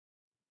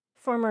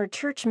Former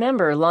church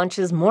member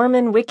launches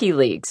Mormon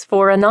Wikileaks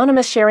for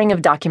anonymous sharing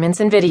of documents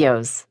and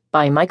videos.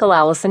 By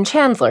Alison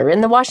Chandler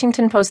in the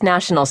Washington Post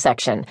National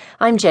section.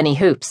 I'm Jenny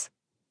Hoops.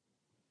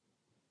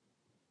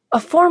 A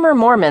former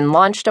Mormon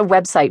launched a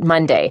website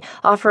Monday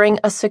offering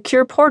a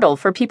secure portal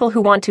for people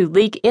who want to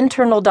leak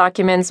internal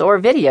documents or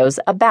videos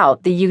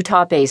about the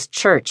Utah-based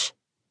church.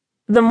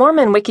 The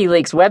Mormon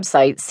Wikileaks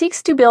website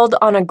seeks to build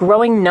on a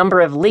growing number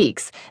of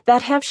leaks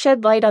that have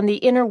shed light on the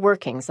inner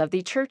workings of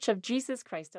the Church of Jesus Christ of